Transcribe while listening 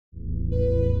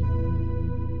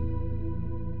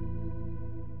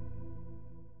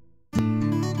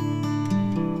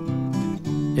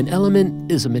An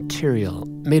element is a material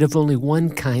made of only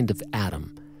one kind of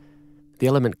atom. The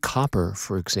element copper,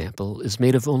 for example, is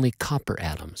made of only copper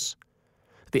atoms.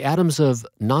 The atoms of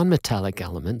nonmetallic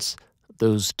elements,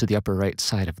 those to the upper right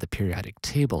side of the periodic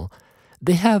table,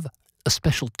 they have a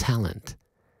special talent.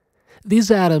 These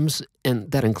atoms,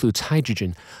 and that includes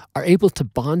hydrogen, are able to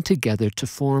bond together to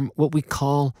form what we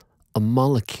call a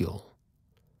molecule.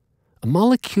 A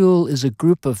molecule is a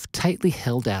group of tightly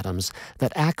held atoms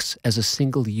that acts as a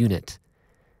single unit.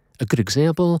 A good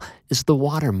example is the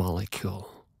water molecule,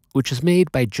 which is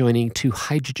made by joining two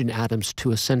hydrogen atoms to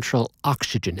a central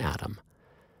oxygen atom.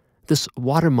 This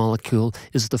water molecule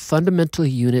is the fundamental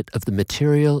unit of the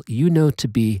material you know to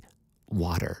be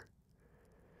water.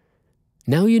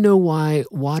 Now you know why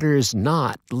water is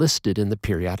not listed in the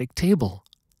periodic table,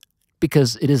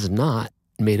 because it is not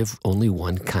made of only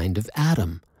one kind of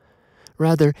atom.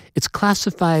 Rather, it's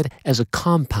classified as a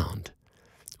compound,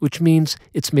 which means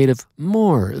it's made of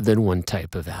more than one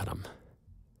type of atom.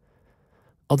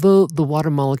 Although the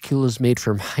water molecule is made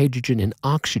from hydrogen and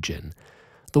oxygen,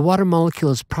 the water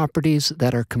molecule has properties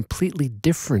that are completely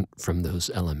different from those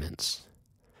elements.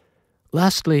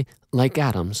 Lastly, like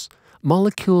atoms,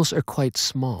 molecules are quite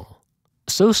small.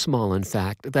 So small, in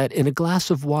fact, that in a glass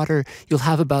of water, you'll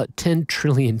have about 10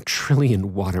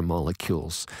 trillion water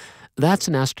molecules. That's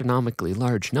an astronomically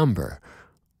large number.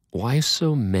 Why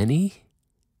so many?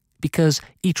 Because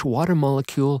each water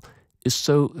molecule is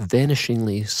so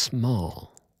vanishingly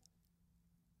small.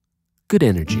 Good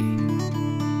energy.